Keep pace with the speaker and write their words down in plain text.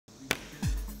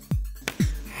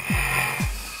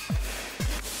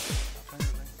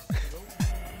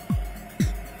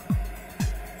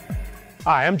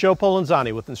Hi, I'm Joe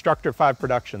Polanzani with Instructor 5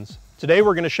 Productions. Today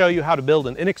we're going to show you how to build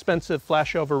an inexpensive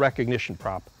flashover recognition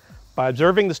prop. By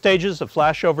observing the stages of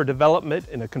flashover development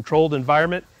in a controlled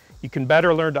environment, you can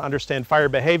better learn to understand fire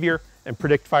behavior and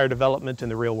predict fire development in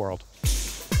the real world.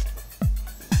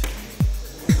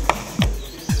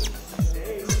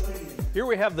 Here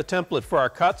we have the template for our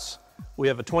cuts. We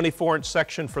have a 24-inch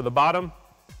section for the bottom,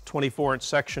 24-inch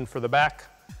section for the back,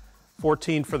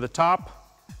 14 for the top,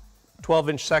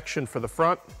 12-inch section for the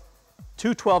front,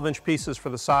 2 12-inch pieces for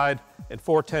the side, and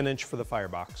 4 10-inch for the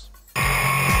firebox. My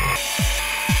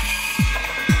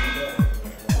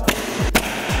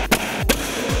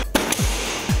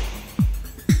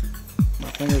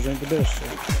fingers ain't the best. So.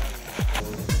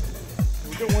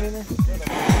 We'll get one in there.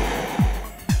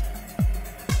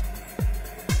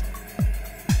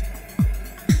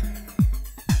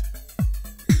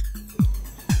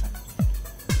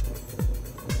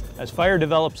 As fire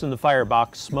develops in the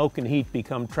firebox, smoke and heat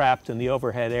become trapped in the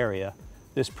overhead area.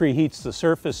 This preheats the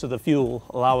surface of the fuel,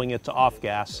 allowing it to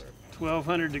off-gas.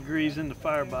 1200 degrees in the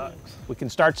firebox. We can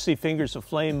start to see fingers of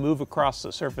flame move across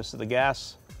the surface of the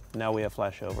gas. Now we have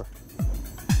flashover.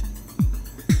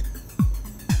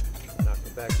 Knock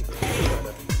it back again.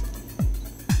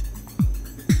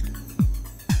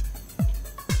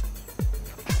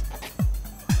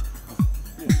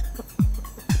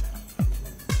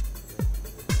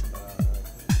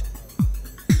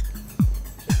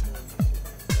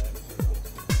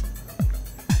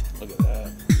 Look at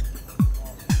that.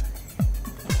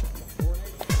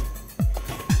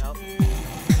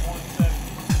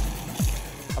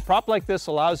 A prop like this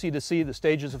allows you to see the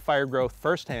stages of fire growth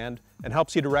firsthand and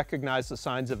helps you to recognize the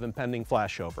signs of impending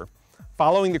flashover.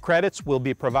 Following the credits, we'll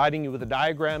be providing you with a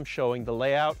diagram showing the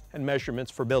layout and measurements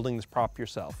for building this prop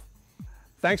yourself.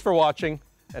 Thanks for watching,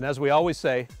 and as we always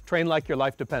say, train like your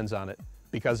life depends on it,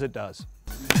 because it does.